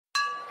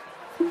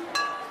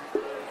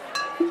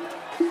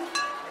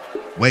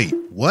Wait,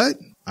 what?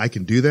 I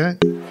can do that?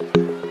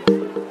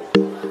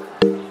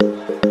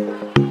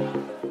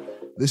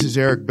 This is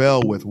Eric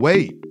Bell with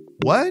Wait,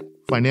 What?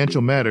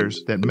 Financial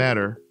matters that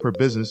matter for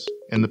business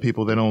and the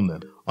people that own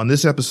them. On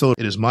this episode,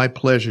 it is my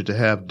pleasure to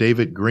have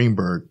David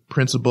Greenberg,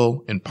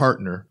 principal and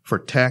partner for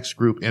Tax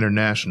Group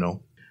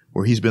International,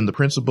 where he's been the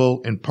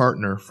principal and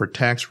partner for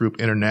Tax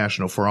Group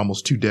International for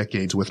almost 2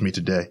 decades with me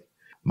today.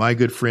 My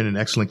good friend and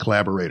excellent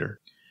collaborator.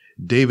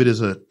 David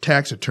is a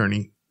tax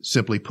attorney,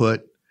 simply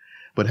put,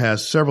 but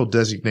has several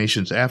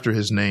designations after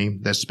his name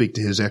that speak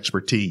to his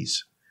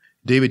expertise.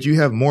 David, you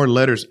have more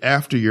letters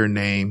after your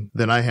name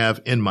than I have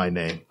in my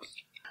name.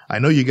 I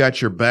know you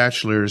got your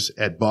bachelor's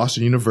at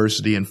Boston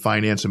University in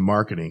finance and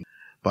marketing,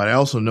 but I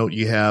also note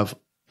you have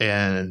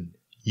an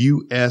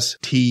USTPC,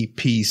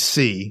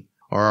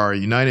 or our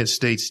United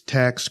States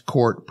Tax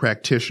Court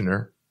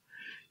Practitioner.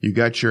 You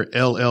got your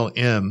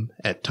LLM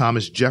at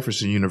Thomas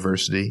Jefferson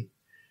University,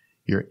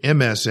 your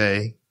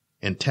MSA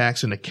in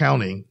Tax and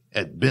Accounting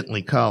at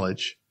Bentley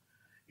College.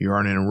 You are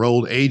an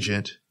enrolled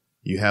agent.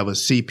 You have a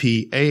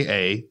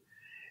CPAA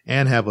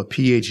and have a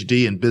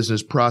PhD in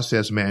Business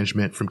Process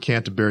Management from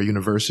Canterbury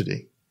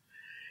University.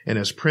 And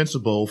as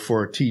principal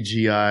for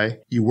TGI,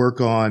 you work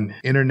on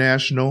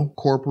international,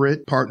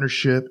 corporate,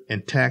 partnership,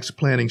 and tax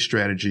planning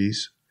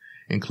strategies,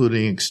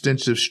 including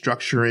extensive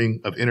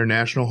structuring of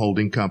international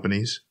holding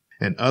companies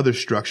and other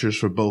structures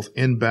for both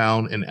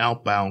inbound and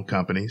outbound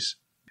companies.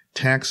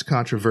 Tax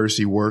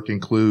controversy work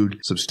include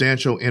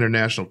substantial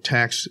international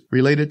tax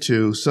related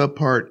to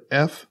Subpart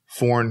F,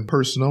 foreign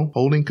personal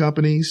holding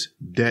companies,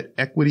 debt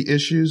equity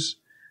issues,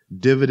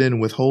 dividend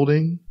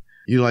withholding,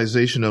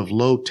 utilization of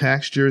low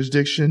tax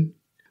jurisdiction,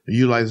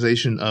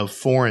 utilization of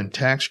foreign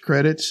tax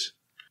credits,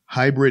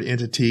 hybrid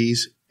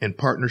entities, and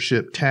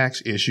partnership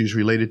tax issues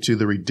related to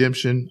the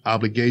redemption,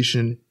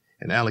 obligation,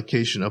 and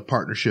allocation of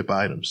partnership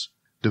items,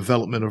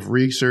 development of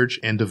research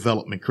and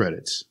development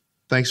credits.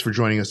 Thanks for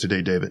joining us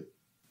today, David.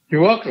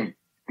 You're welcome.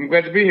 I'm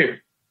glad to be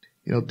here.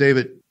 You know,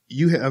 David,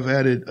 you have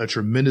added a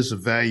tremendous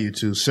value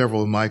to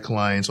several of my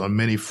clients on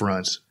many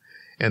fronts,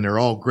 and they're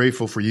all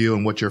grateful for you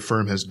and what your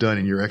firm has done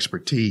and your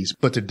expertise.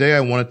 But today I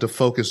wanted to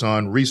focus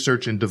on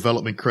research and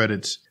development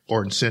credits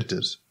or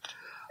incentives.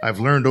 I've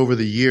learned over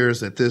the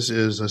years that this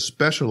is a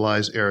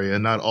specialized area.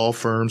 Not all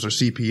firms or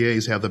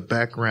CPAs have the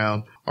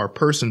background or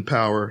person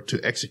power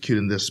to execute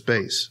in this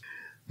space.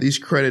 These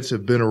credits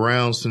have been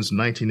around since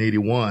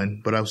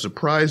 1981, but I was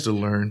surprised to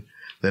learn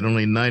that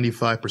only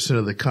 95%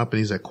 of the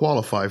companies that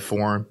qualify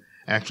for them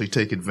actually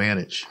take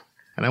advantage.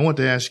 And I want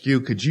to ask you,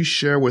 could you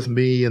share with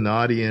me and the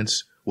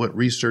audience what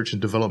research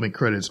and development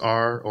credits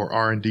are, or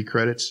R&D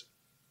credits?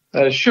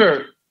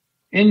 Sure.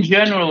 In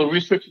general, a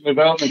research and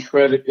development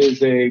credit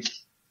is a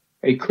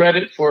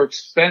credit for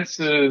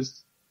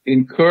expenses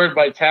incurred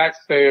by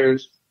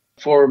taxpayers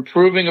for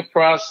improving a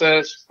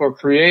process, for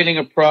creating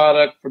a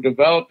product, for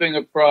developing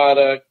a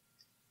product,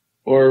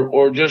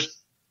 or just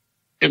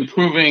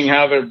improving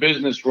how their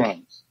business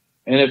runs.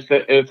 And if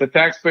the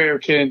taxpayer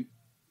can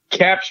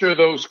capture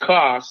those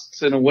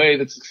costs in a way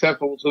that's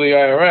acceptable to the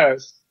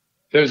IRS,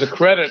 there's a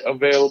credit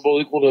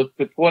available equal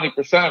to 20%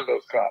 of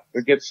those costs.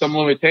 It gets some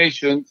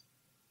limitations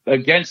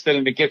against it,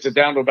 and it gets it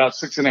down to about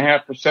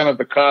 6.5% of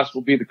the cost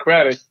will be the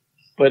credit.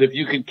 But if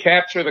you can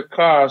capture the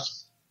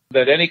costs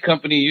that any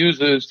company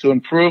uses to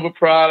improve a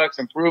product,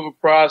 improve a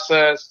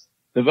process,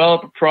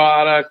 develop a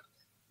product,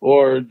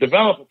 or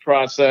develop a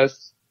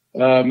process,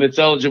 it's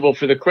eligible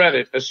for the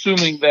credit,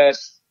 assuming that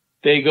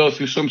they go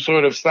through some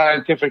sort of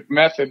scientific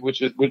method,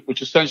 which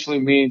essentially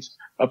means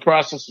a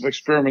process of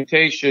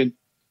experimentation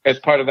as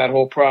part of that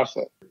whole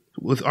process.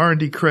 With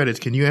R&D credits,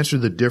 can you answer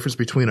the difference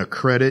between a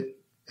credit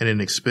and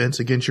an expense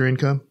against your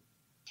income?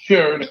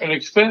 Sure. An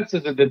expense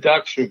is a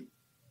deduction.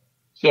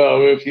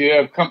 So if you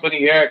have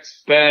company X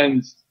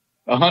spends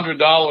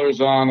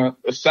 $100 on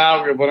a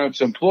salary of one of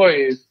its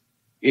employees,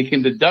 it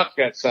can deduct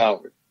that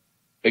salary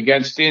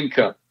against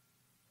income.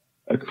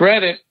 A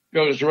credit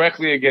goes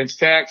directly against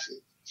taxes.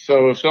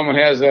 So if someone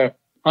has a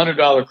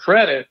 $100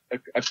 credit,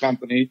 a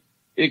company,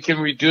 it can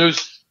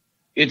reduce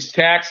its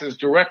taxes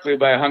directly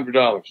by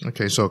 $100.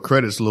 Okay, so a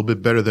credit is a little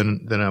bit better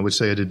than I would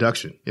say a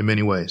deduction in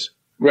many ways.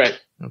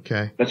 Right.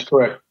 Okay. That's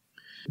correct.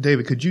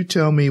 David, could you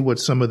tell me what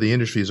some of the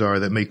industries are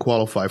that may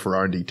qualify for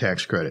R&D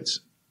tax credits?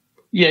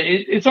 Yeah,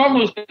 it's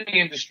almost any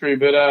industry,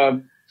 but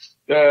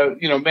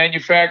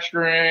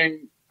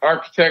manufacturing,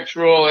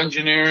 architectural,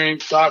 engineering,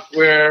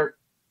 software,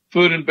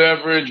 food and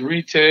beverage,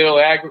 retail,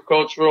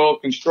 agricultural,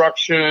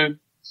 construction,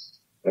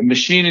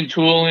 machine and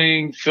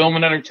tooling, film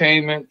and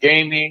entertainment,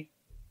 gaming,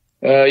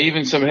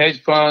 even some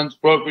hedge funds,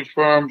 brokerage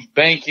firms,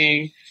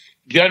 banking,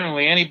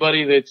 generally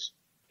anybody that's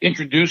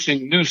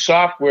introducing new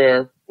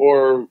software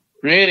or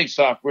creating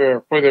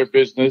software for their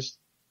business,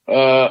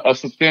 a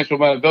substantial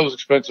amount of those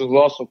expenses will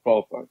also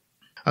qualify.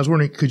 I was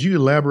wondering, could you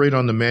elaborate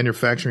on the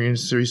manufacturing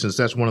industry since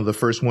that's one of the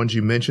first ones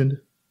you mentioned?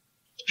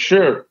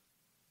 Sure.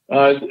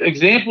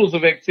 Examples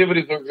of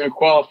activities that are going to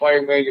qualify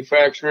in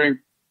manufacturing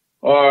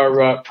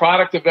are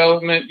product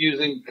development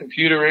using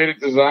computer-aided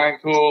design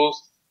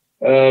tools,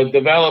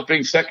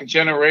 developing second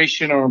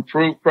generation or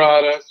improved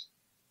products,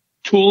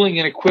 tooling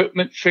and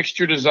equipment,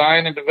 fixture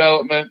design and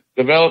development,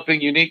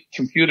 developing unique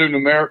computer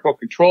numerical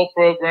control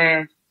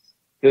programs,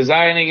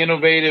 designing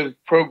innovative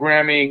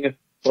programming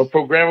or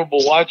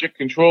programmable logic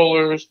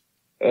controllers,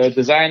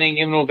 designing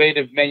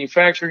innovative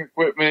manufacturing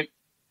equipment,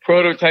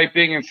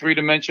 prototyping and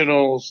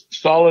three-dimensional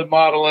solid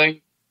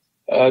modeling,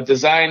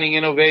 designing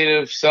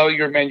innovative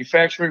cellular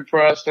manufacturing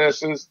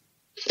processes.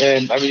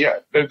 And I mean, yeah,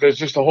 there's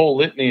just a whole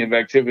litany of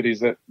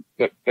activities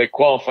that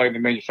qualify in the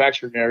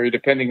manufacturing area,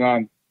 depending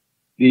on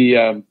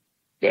the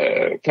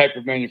type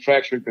of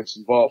manufacturing that's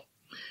involved.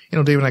 You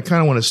know, David, I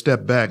kind of want to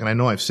step back, and I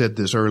know I've said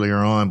this earlier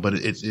on, but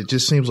it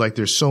just seems like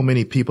there's so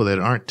many people that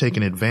aren't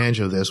taking advantage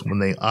of this when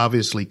they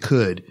obviously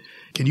could.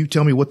 Can you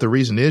tell me what the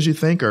reason is, you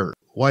think, or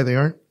why they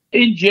aren't?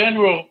 In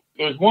general,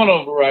 there's one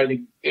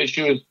overriding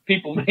issue is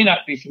people may not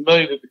be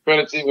familiar that the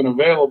credit's even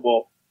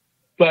available.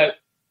 But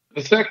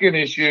the second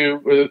issue,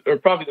 or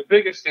probably the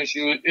biggest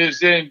issue,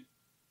 is in,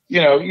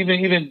 you know,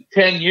 even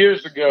 10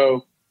 years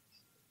ago,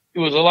 it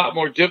was a lot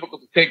more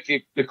difficult to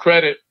take the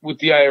credit with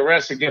the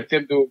IRS and get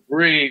them to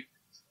agree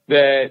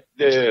that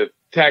the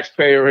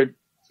taxpayer had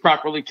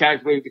properly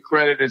calculated the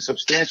credit and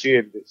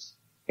substantiated it.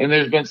 And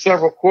there's been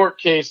several court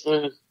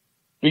cases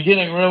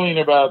beginning really in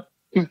about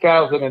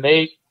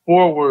 2008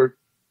 forward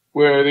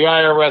where the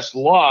IRS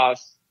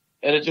lost,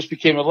 and it just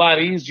became a lot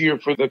easier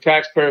for the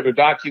taxpayer to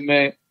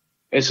document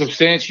and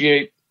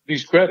substantiate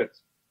these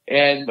credits.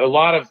 And a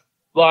lot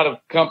of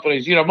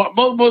companies, you know,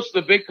 most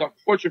of the big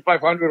companies, Fortune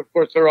 500, of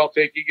course, they're all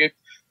taking it.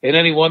 And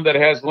anyone that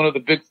has one of the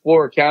big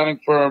four accounting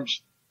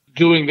firms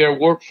doing their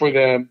work for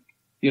them,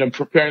 you know,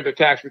 preparing the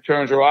tax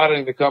returns or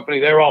auditing the company,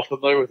 they're all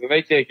familiar with it.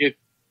 They take it.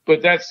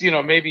 But that's, you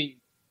know, maybe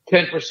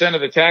 10%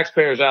 of the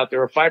taxpayers out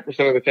there or 5%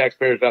 of the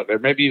taxpayers out there,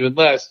 maybe even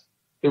less.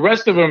 The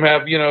rest of them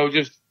have, you know,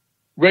 just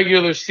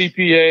regular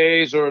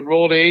CPAs or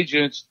enrolled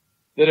agents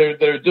that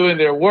are doing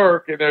their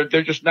work, and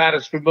they're just not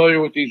as familiar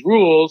with these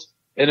rules.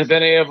 And if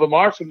any of them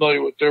are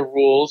familiar with their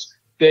rules,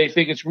 they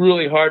think it's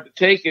really hard to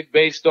take it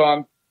based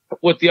on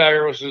what the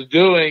IRS is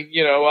doing,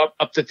 you know,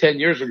 up to 10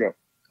 years ago.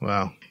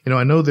 Wow. You know,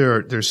 I know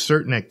there's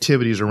certain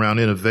activities around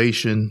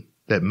innovation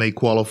that may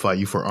qualify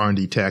you for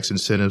R&D tax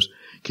incentives.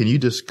 Can you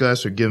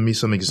discuss or give me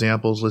some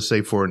examples, let's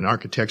say for an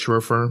architectural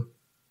firm?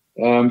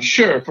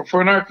 Sure.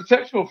 For an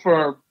architectural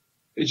firm,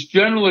 it's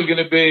generally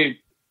going to be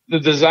the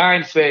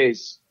design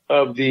phase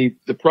of the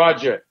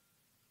project.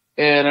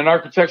 And an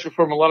architectural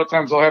firm, a lot of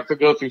times they'll have to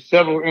go through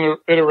several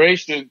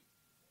iterations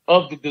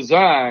of the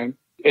design.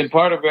 And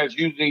part of that's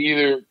using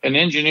either an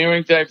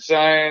engineering type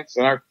science,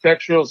 an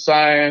architectural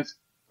science,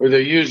 or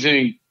they're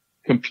using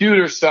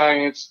computer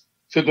science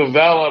to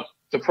develop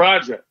the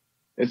project.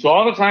 And so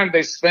all the time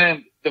they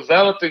spend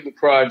developing the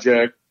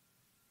project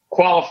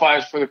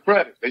qualifies for the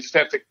credit. They just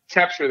have to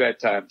capture that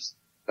time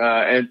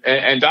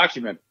and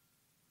document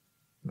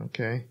it.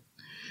 Okay.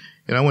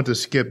 And I want to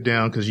skip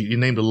down because you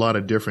named a lot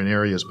of different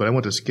areas, but I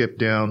want to skip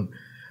down.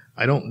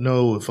 I don't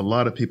know if a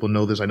lot of people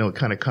know this. I know it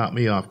kind of caught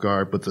me off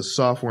guard, but the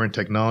software and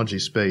technology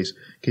space,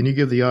 can you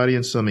give the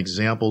audience some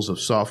examples of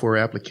software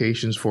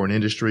applications for an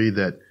industry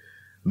that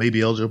may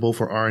be eligible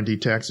for R&D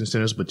tax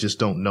incentives but just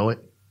don't know it?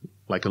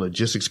 Like a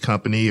logistics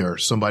company or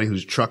somebody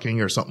who's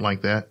trucking or something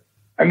like that?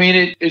 I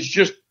mean, it's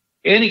just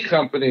any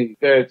company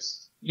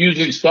that's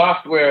using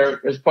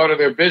software as part of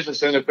their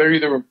business. And if they're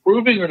either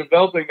improving or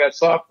developing that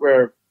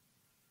software,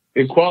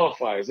 it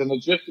qualifies. And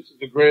logistics is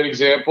a great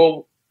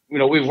example. You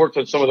know, we've worked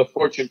on some of the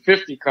Fortune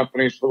 50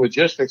 companies for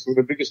logistics, some of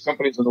the biggest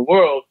companies in the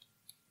world.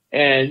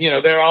 And, you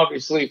know, they're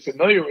obviously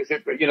familiar with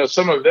it, but, you know,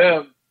 some of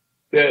them,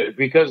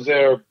 because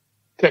their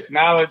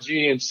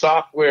technology and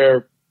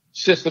software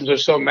systems are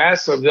so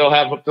massive, they'll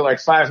have up to like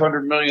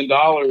 $500 million.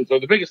 Or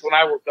the biggest one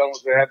I worked on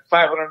was they had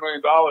 $500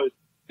 million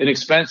in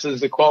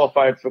expenses that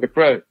qualified for the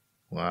credit.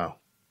 Wow.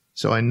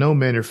 So I know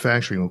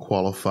manufacturing will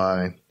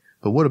qualify,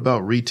 but what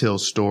about retail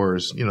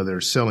stores, you know, that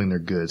are selling their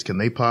goods? Can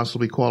they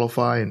possibly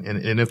qualify?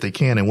 And if they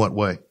can, in what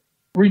way?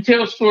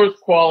 Retail stores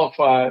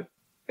qualify.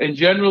 And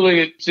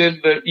generally it's in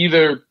the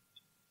either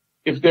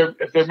if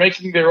they're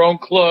making their own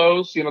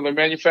clothes, you know, they're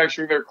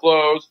manufacturing their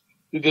clothes,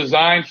 the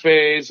design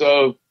phase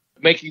of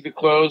making the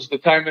clothes, the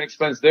time and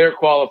expense there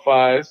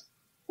qualifies.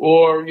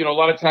 Or, you know, a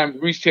lot of times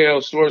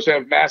retail stores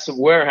have massive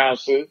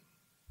warehouses.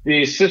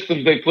 The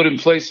systems they put in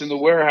place in the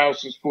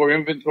warehouses for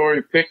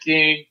inventory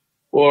picking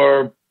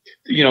or,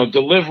 you know,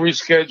 delivery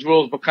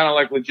schedules, but kind of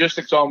like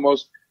logistics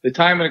almost, the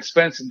time and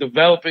expense in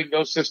developing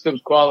those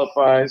systems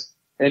qualifies.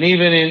 And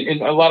even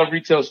in a lot of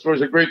retail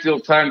stores, a great deal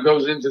of time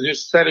goes into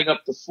just setting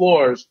up the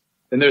floors.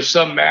 And there's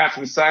some math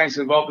and science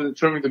involved in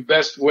determining the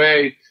best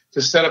way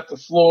to set up the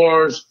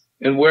floors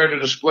and where to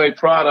display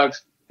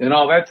products. And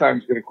all that time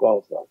is going to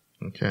qualify.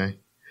 Okay.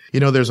 You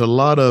know, there's a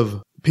lot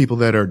of people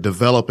that are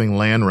developing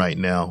land right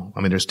now.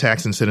 I mean, there's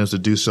tax incentives to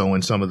do so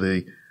in some of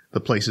the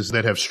places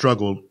that have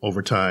struggled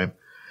over time.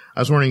 I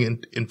was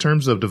wondering, in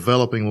terms of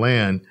developing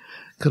land,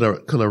 could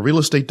a real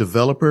estate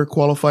developer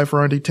qualify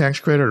for R&D tax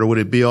credit, or would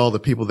it be all the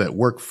people that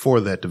work for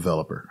that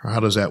developer? Or how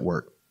does that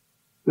work?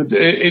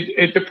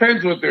 It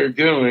depends what they're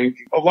doing.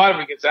 A lot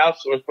of it gets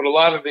outsourced, but a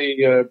lot of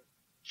the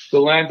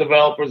land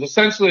developers,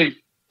 essentially,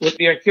 with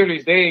the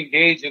activities they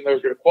engage in, they're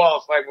going to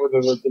qualify,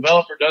 whether the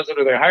developer does it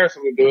or they hire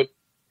someone to do it,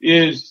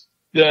 is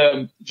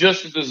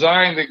just the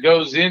design that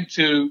goes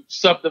into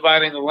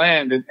subdividing the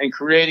land and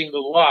creating the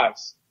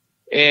lots.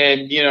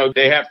 And,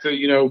 they have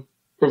to,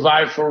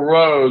 provide for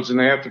roads, and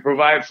they have to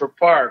provide for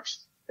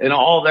parks. And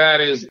all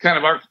that is kind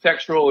of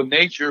architectural in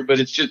nature, but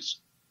it's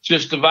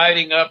just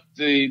dividing up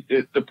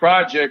the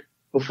project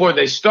before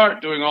they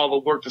start doing all the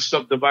work to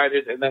subdivide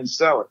it and then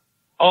sell it.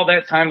 All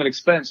that time and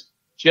expense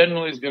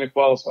generally is going to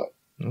qualify.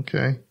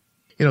 Okay.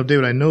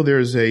 David, I know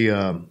there's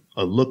a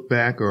look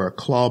back or a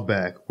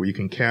clawback where you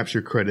can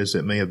capture credits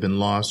that may have been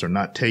lost or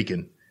not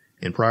taken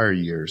in prior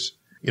years.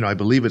 I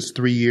believe it's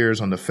 3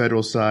 years on the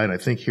federal side. I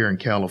think here in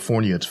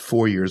California, it's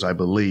 4 years, I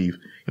believe.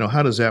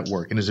 How does that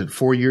work? And is it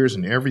 4 years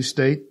in every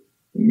state?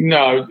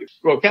 No.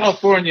 Well,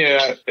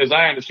 California, as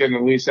I understand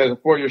at least, has a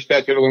 4-year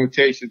statute of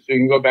limitations, so you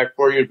can go back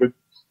 4 years.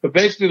 But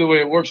basically the way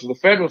it works is the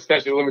federal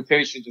statute of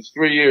limitations is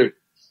 3 years.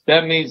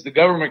 That means the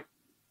government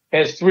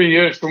has 3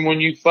 years from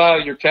when you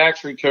file your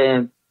tax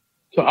return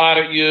to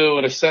audit you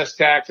and assess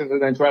taxes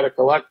and then try to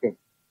collect them.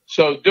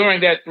 So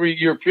during that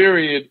 3-year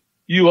period,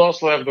 you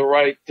also have the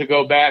right to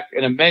go back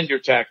and amend your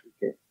tax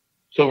return.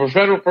 So for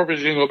federal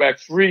purposes, you can go back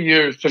 3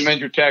 years to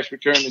amend your tax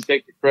return and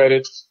take the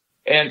credits.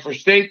 And for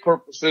state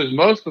purposes,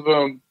 most of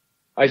them,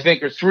 I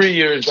think, are 3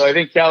 years. But I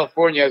think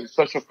California has a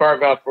special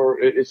carve out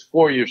for its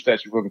 4-year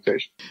statute of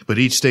limitations. But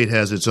each state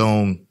has its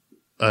own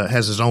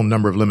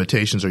number of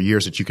limitations or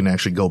years that you can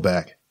actually go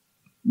back.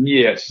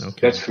 Yes, okay.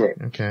 That's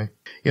correct. Okay.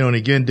 And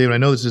again, David, I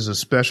know this is a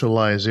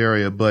specialized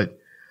area, but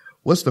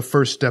what's the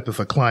first step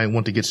if a client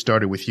wants to get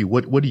started with you?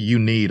 What do you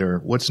need, or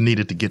what's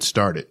needed to get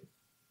started?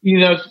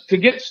 To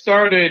get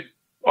started,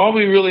 all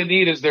we really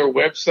need is their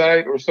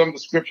website or some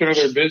description of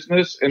their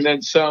business, and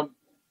then some,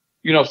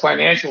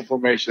 financial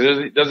information.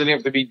 It doesn't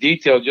have to be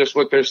detailed, just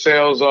what their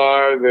sales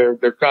are,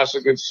 their cost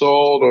of goods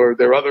sold, or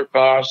their other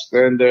costs,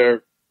 and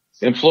their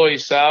employee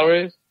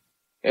salaries.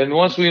 And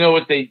once we know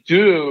what they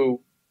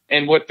do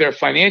and what their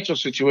financial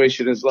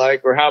situation is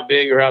like, or how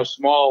big or how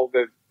small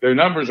their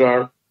numbers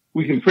are,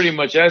 we can pretty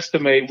much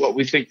estimate what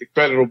we think the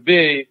credit will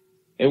be.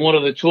 And one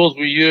of the tools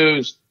we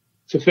use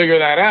to figure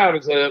that out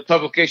is a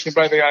publication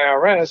by the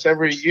IRS.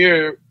 Every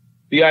year,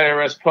 the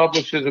IRS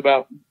publishes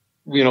about,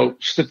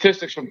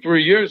 statistics from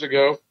 3 years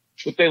ago,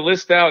 but they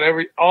list out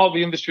all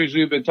the industries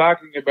we've been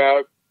talking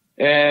about,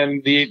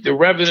 and the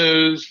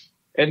revenues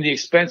and the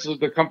expenses of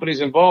the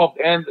companies involved,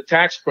 and the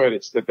tax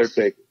credits that they're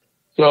taking.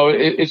 So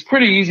it's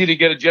pretty easy to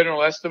get a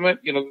general estimate.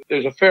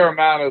 There's a fair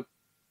amount of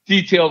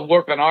detailed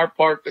work on our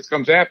part that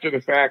comes after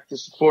the fact to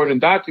support and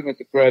document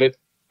the credit.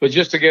 But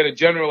just to get a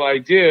general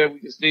idea, we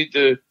just need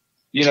to,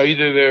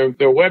 either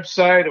their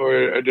website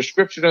or a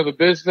description of the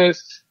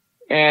business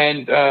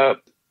and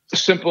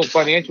simple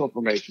financial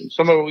information.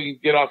 Some of it we can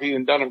get off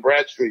even Dun &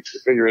 Bradstreet to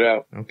figure it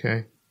out.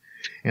 Okay.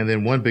 And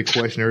then one big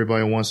question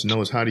everybody wants to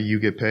know is, how do you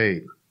get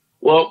paid?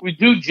 Well, we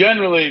do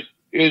generally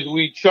is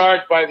we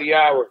charge by the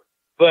hour,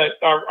 but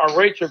our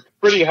rates are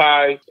pretty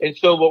high. And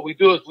so what we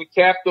do is we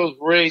cap those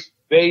rates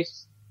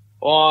based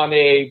on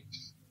a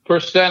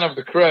percent of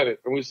the credit.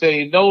 And we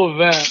say in no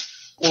event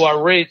will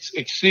our rates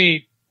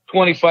exceed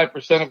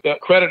 25% of the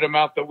credit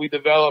amount that we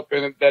develop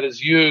and that is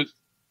used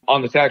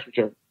on the tax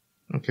return.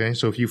 Okay.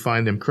 So if you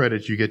find them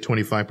credits, you get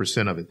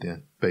 25% of it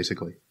then,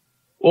 basically.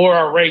 Or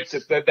our rates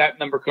if that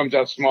number comes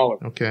out smaller.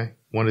 Okay.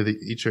 One of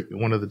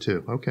the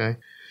two. Okay.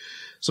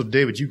 So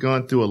David, you've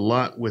gone through a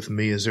lot with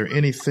me. Is there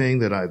anything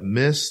that I've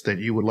missed that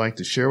you would like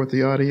to share with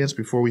the audience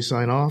before we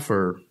sign off,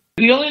 or?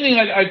 The only thing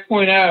I'd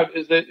point out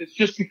is that it's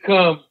just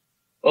become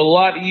a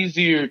lot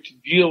easier to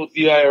deal with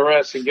the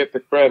IRS and get the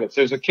credits.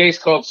 There's a case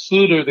called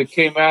Suter that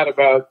came out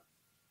about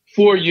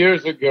 4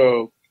 years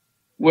ago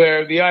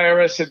where the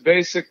IRS had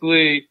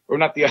basically, or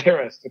not the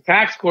IRS, the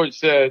tax court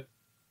said,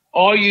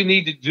 all you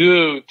need to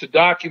do to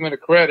document a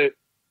credit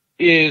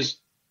is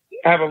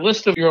have a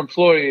list of your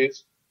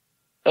employees,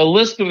 a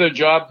list of their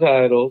job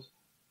titles,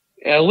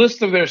 a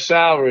list of their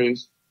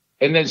salaries,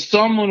 and then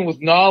someone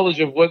with knowledge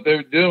of what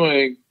they're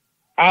doing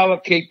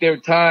allocate their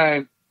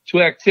time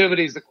to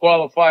activities that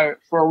qualify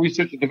for a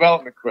research and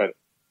development credit.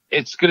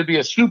 It's going to be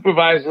a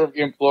supervisor of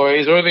the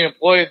employees or the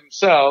employee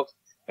themselves,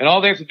 and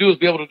all they have to do is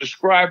be able to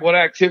describe what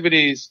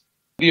activities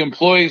the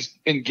employees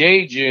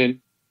engage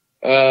in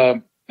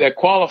that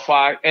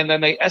qualify, and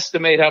then they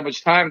estimate how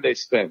much time they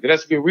spend. It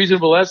has to be a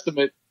reasonable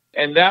estimate,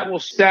 and that will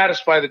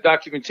satisfy the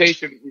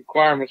documentation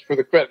requirements for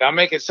the credit. I'll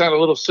make it sound a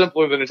little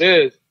simpler than it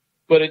is,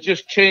 but it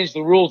just changed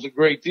the rules a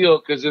great deal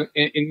because,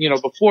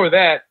 before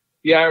that,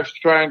 the IRS was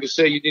trying to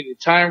say you needed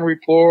time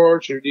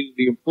reports or you needed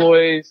the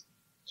employees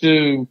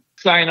to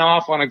sign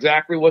off on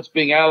exactly what's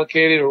being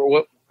allocated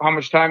or how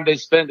much time they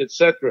spend, et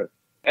cetera.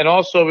 And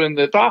also in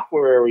the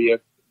software area,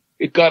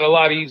 it got a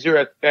lot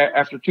easier.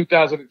 After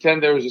 2010,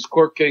 there was this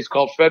court case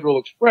called Federal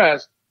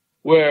Express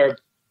where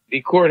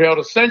the court held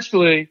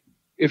essentially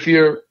if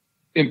you're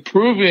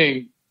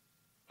improving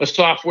a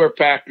software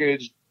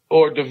package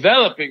or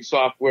developing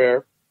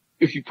software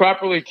if you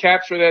properly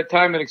capture that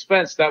time and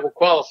expense, that will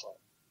qualify.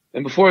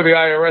 And before the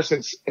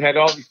IRS had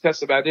all these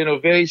tests about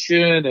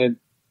innovation and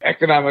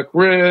economic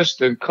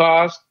risk and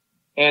cost,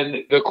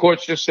 and the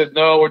courts just said,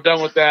 no, we're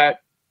done with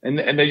that. And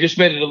they just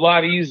made it a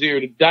lot easier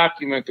to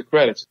document the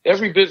credits.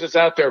 Every business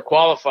out there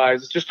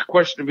qualifies. It's just a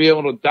question of being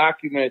able to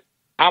document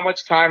how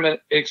much time and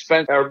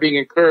expense are being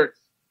incurred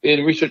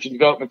in research and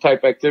development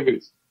type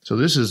activities. So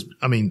this is,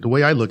 the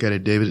way I look at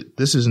it, David,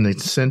 this is an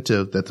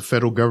incentive that the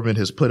federal government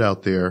has put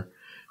out there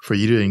for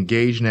you to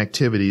engage in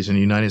activities in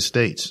the United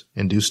States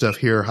and do stuff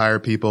here, hire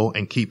people,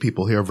 and keep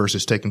people here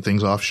versus taking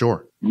things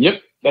offshore.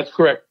 Yep, that's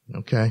correct.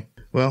 Okay.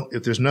 Well,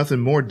 if there's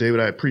nothing more, David,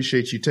 I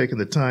appreciate you taking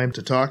the time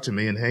to talk to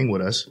me and hang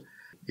with us.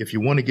 If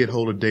you want to get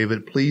hold of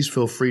David, please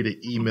feel free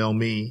to email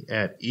me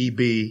at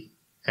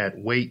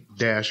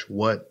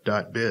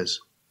eb@wait-what.biz.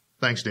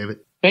 Thanks, David.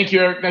 Thank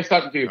you, Eric. Nice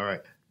talking to you. All right.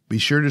 Be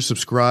sure to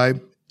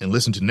subscribe and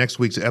listen to next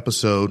week's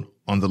episode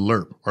on the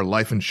LIRP, or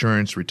Life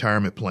Insurance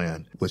Retirement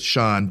Plan, with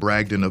Sean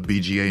Bragdon of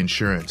BGA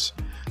Insurance.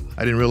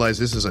 I didn't realize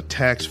this is a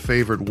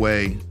tax-favored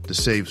way to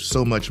save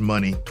so much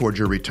money towards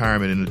your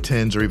retirement in the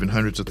tens or even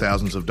hundreds of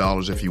thousands of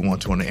dollars if you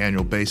want to on an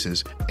annual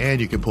basis,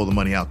 and you can pull the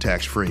money out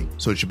tax-free.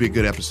 So it should be a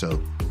good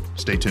episode.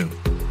 Stay tuned.